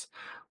maps,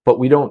 but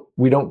we don't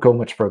go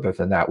much further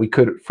than that. We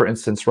could, for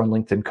instance, run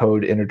linked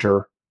encode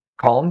integer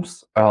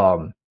columns.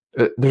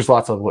 There's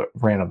lots of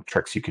random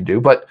tricks you can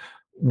do, but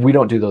we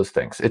don't do those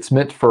things. It's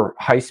meant for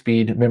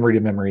high-speed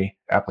memory-to-memory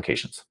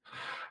applications.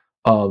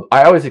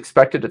 I always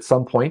expected at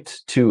some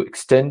point to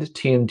extend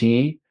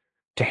TMD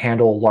to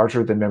handle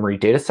larger than memory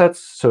data sets,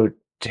 so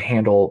to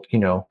handle,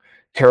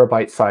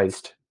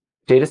 terabyte-sized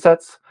data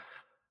sets.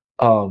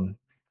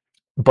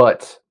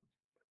 But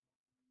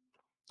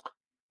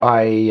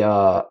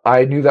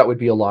I knew that would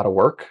be a lot of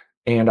work,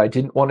 and I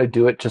didn't want to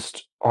do it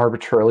just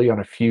arbitrarily on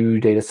a few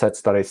data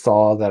sets that I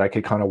saw that I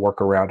could kind of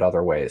work around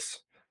other ways.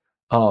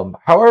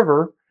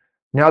 However,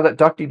 now that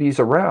DuckDB is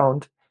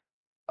around,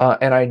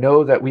 and I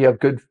know that we have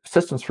good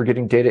systems for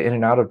getting data in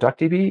and out of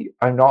DuckDB,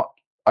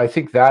 I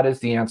think that is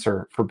the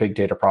answer for big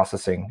data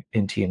processing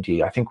in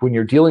TMD. I think when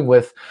you're dealing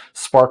with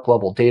Spark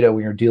level data,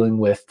 when you're dealing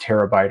with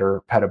terabyte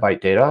or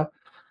petabyte data,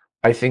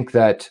 I think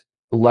that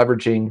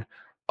leveraging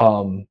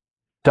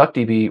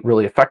DuckDB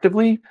really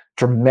effectively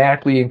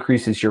dramatically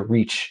increases your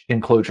reach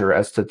in Clojure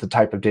as to the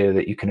type of data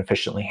that you can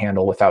efficiently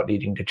handle without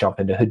needing to jump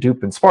into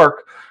Hadoop and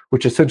Spark,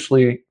 which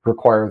essentially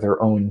require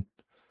their own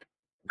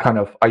kind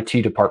of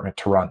IT department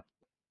to run.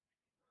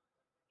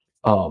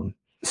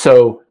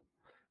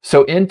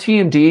 So in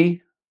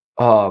TMD,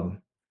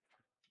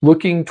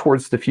 looking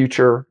towards the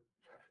future,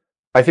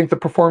 I think the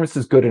performance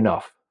is good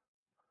enough.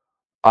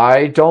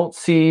 I don't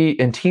see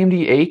in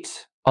TMD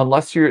 8,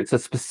 unless it's a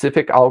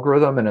specific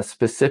algorithm and a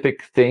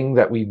specific thing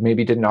that we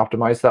maybe didn't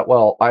optimize that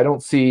well, I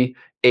don't see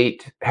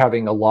 8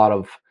 having a lot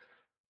of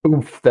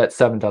oomph that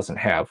 7 doesn't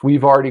have.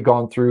 We've already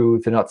gone through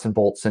the nuts and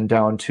bolts and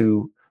down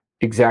to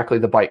exactly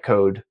the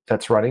bytecode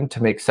that's running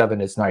to make 7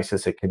 as nice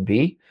as it can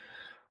be.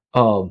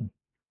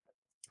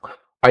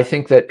 I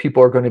think that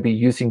people are going to be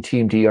using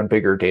TMD on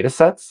bigger data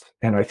sets,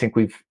 and I think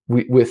with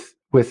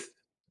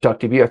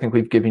DuckDB, I think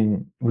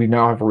we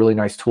now have a really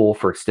nice tool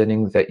for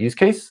extending that use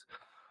case.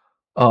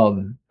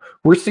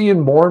 We're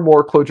seeing more and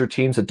more Clojure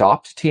teams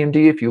adopt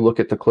TMD. If you look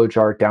at the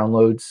Clojure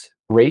downloads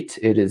rate,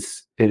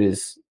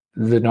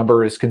 the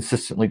number is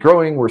consistently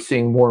growing. We're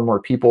seeing more and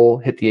more people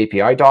hit the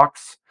API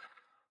docs.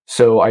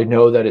 So I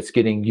know that it's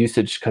getting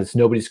usage because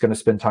nobody's going to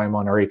spend time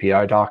on our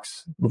API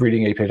docs,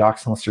 reading API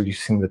docs, unless they're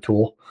using the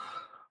tool.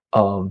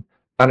 On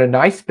a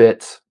nice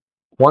bit,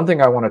 one thing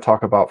I want to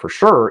talk about for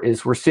sure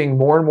is we're seeing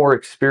more and more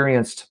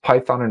experienced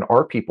Python and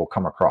R people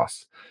come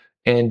across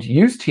and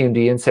use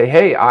TMD and say,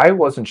 hey, I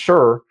wasn't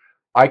sure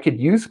I could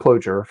use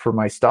Clojure for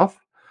my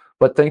stuff,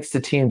 but thanks to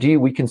TMD,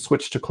 we can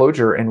switch to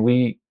Clojure, and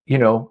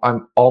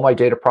all my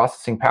data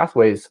processing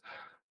pathways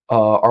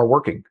are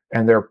working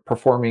and they're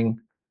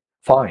performing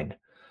fine.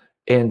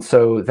 And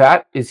so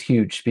that is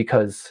huge,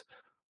 because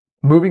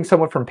moving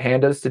someone from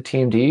pandas to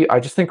TMD, I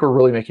just think we're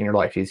really making your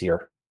life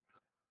easier.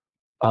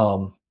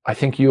 I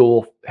think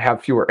you'll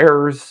have fewer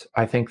errors.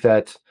 I think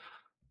that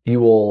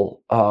you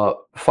will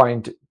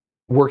find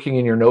working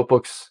in your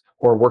notebooks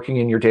or working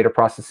in your data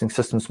processing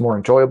systems more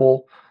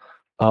enjoyable.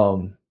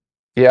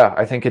 Yeah,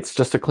 I think it's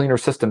just a cleaner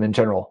system in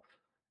general.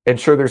 And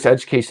sure, there's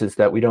edge cases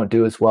that we don't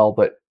do as well,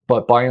 but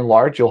by and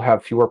large, you'll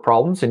have fewer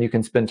problems and you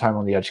can spend time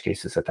on the edge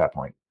cases at that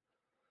point.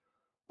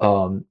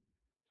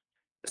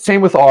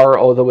 Same with R,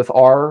 although with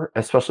R,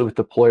 especially with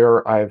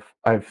deployer,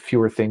 I've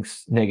fewer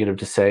things negative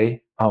to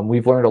say.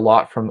 We've learned a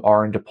lot from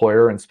R and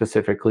deployer, and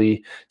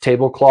specifically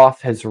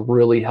tablecloth has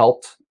really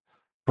helped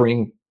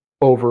bring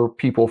over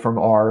people from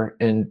R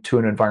into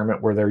an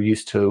environment where they're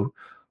used to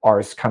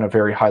R's kind of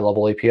very high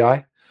level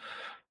API.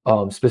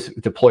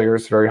 Specific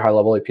deployers, very high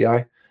level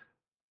API.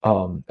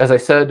 As I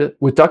said,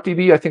 with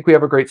DuckDB, I think we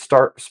have a great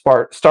start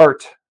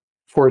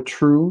for a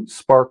true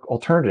Spark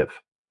alternative.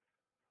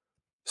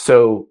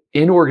 So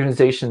in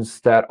organizations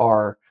that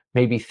are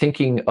maybe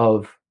thinking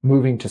of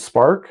moving to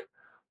Spark,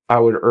 I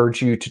would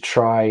urge you to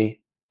try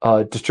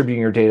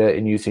distributing your data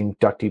and using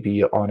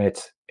DuckDB on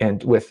it,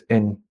 and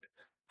in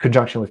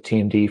conjunction with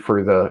TMD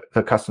for the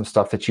custom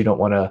stuff that you don't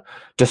want to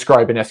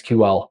describe in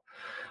SQL.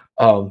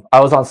 I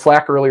was on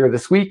Slack earlier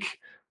this week.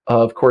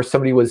 Of course,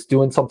 somebody was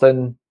doing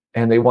something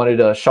and they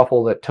wanted a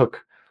shuffle that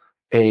took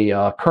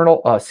a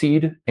kernel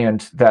seed,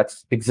 and that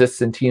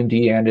exists in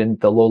TMD and in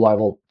the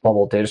low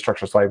level data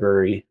structures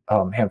library,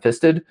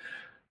 ham-fisted.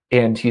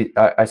 And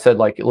I said,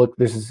 like, look,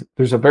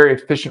 there's a very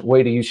efficient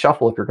way to use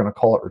shuffle if you're going to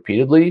call it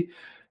repeatedly.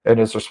 And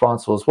his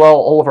response was, well,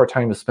 all of our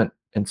time is spent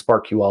in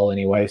SparkQL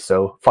anyway,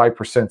 so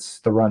 5%'s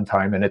the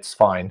runtime and it's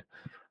fine,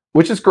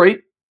 which is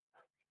great.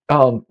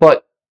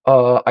 But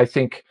I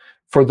think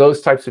for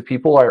those types of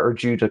people, I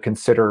urge you to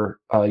consider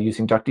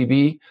using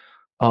DuckDB.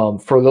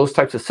 For those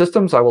types of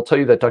systems, I will tell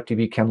you that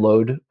DuckDB can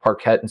load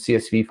Parquet and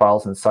CSV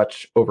files and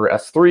such over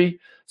S3.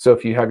 So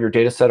if you have your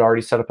data set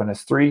already set up on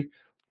S3,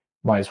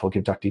 might as well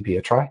give DuckDB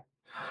a try.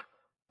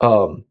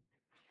 And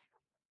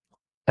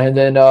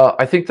then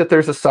I think that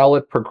there's a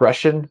solid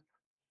progression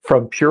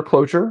from pure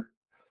Clojure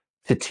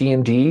to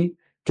TMD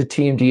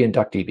and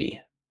DuckDB.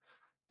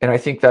 And I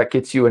think that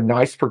gets you a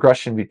nice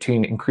progression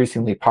between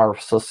increasingly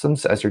powerful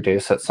systems as your data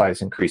set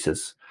size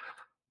increases.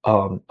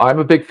 I'm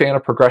a big fan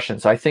of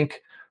progressions. I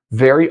think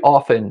very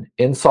often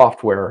in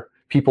software,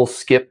 people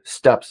skip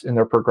steps in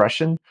their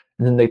progression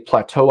and then they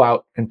plateau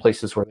out in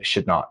places where they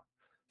should not.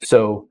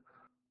 So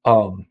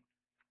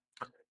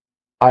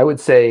I would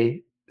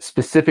say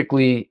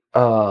specifically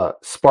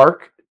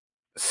Spark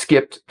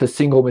skipped the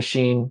single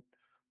machine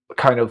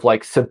kind of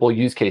like simple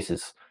use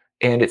cases.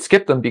 And it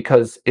skipped them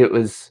because it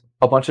was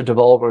a bunch of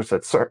developers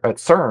at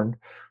CERN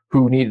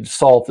who needed to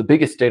solve the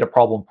biggest data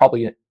problem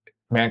probably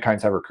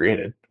mankind's ever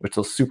created, which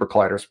those super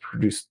colliders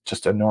produce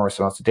just enormous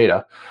amounts of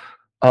data.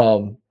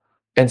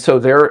 And so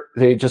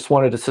they just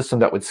wanted a system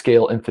that would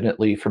scale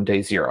infinitely from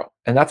day zero.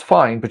 And that's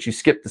fine, but you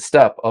skip the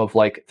step of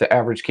like the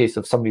average case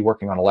of somebody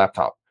working on a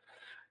laptop.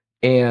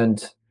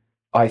 And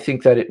I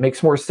think that it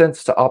makes more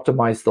sense to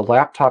optimize the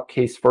laptop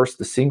case first,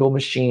 the single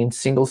machine,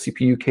 single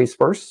CPU case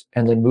first,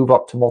 and then move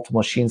up to multiple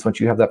machines once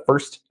you have that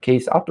first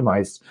case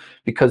optimized,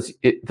 because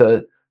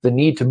the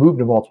need to move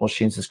to multiple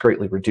machines is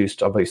greatly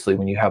reduced, obviously,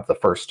 when you have the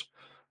first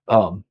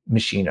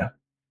machine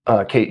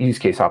use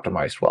case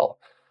optimized well.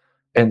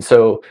 And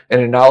so an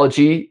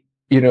analogy,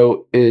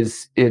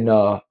 is in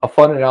a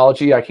fun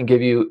analogy I can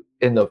give you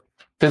in the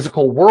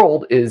physical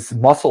world is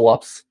muscle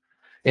ups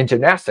in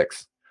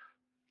gymnastics.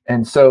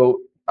 And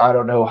so I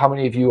don't know how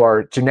many of you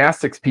are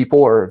gymnastics people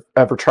or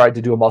ever tried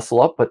to do a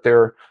muscle up, but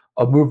they're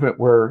a movement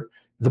where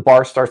the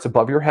bar starts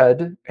above your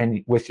head,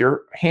 and with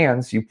your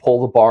hands, you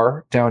pull the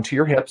bar down to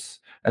your hips,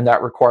 and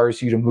that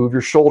requires you to move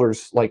your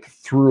shoulders like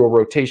through a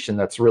rotation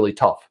that's really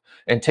tough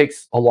and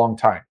takes a long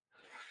time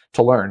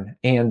to learn.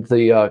 And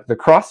the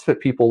CrossFit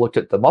people looked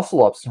at the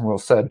muscle ups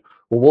and said,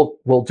 well,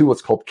 we'll do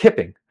what's called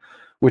kipping,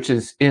 which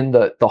is in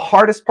the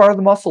hardest part of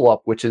the muscle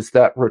up, which is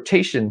that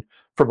rotation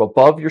from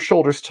above your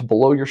shoulders to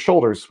below your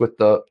shoulders with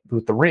the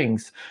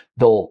rings.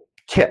 They'll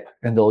kip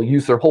and they'll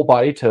use their whole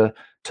body to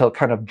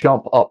kind of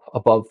jump up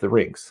above the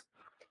rings.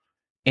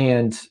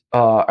 And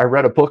I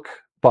read a book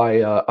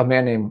by a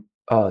man named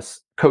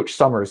Coach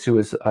Summers, who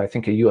is, I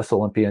think, a U.S.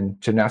 Olympian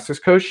gymnastics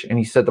coach. And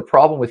he said the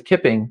problem with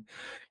kipping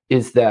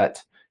is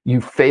that you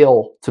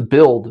fail to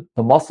build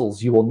the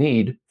muscles you will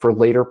need for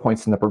later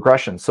points in the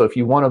progression. So if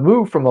you want to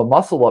move from a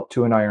muscle up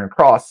to an iron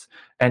cross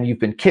and you've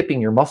been kipping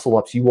your muscle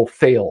ups, you will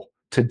fail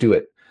to do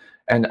it.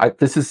 And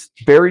this is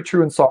very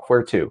true in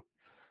software too.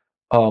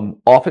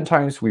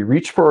 Oftentimes we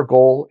reach for a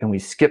goal and we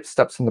skip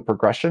steps in the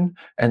progression,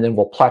 and then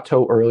we'll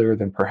plateau earlier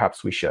than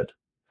perhaps we should.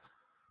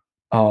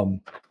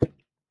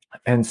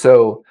 And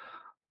so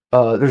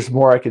there's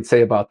more I could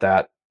say about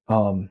that.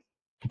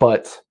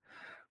 But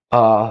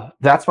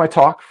that's my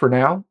talk for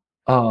now.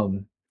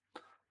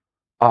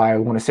 I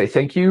want to say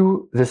thank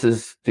you. This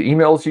is the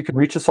emails you can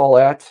reach us all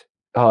at.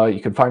 You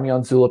can find me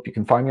on Zulip. You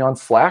can find me on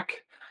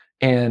Slack.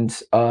 And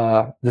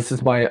this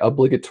is my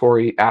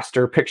obligatory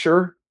Aster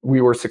picture. We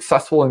were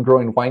successful in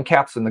growing wine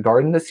caps in the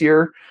garden this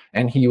year,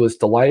 and he was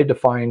delighted to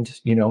find,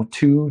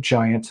 2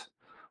 giant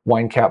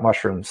wine cap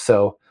mushrooms.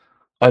 So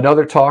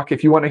another talk,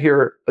 if you want to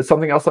hear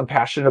something else I'm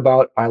passionate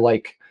about, I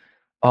like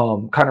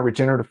kind of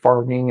regenerative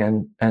farming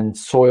and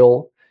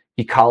soil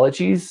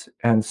ecologies.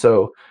 And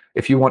so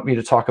if you want me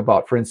to talk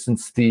about, for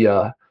instance,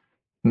 the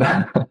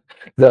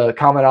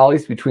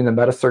commonalities between the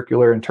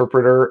metacircular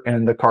interpreter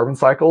and the carbon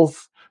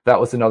cycles, that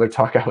was another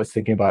talk I was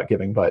thinking about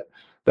giving, but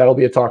that'll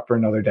be a talk for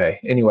another day.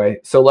 Anyway,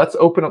 so let's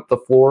open up the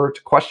floor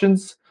to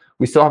questions.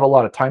 We still have a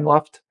lot of time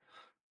left.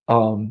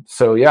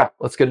 So yeah,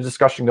 let's get a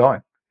discussion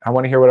going. I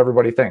want to hear what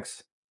everybody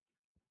thinks.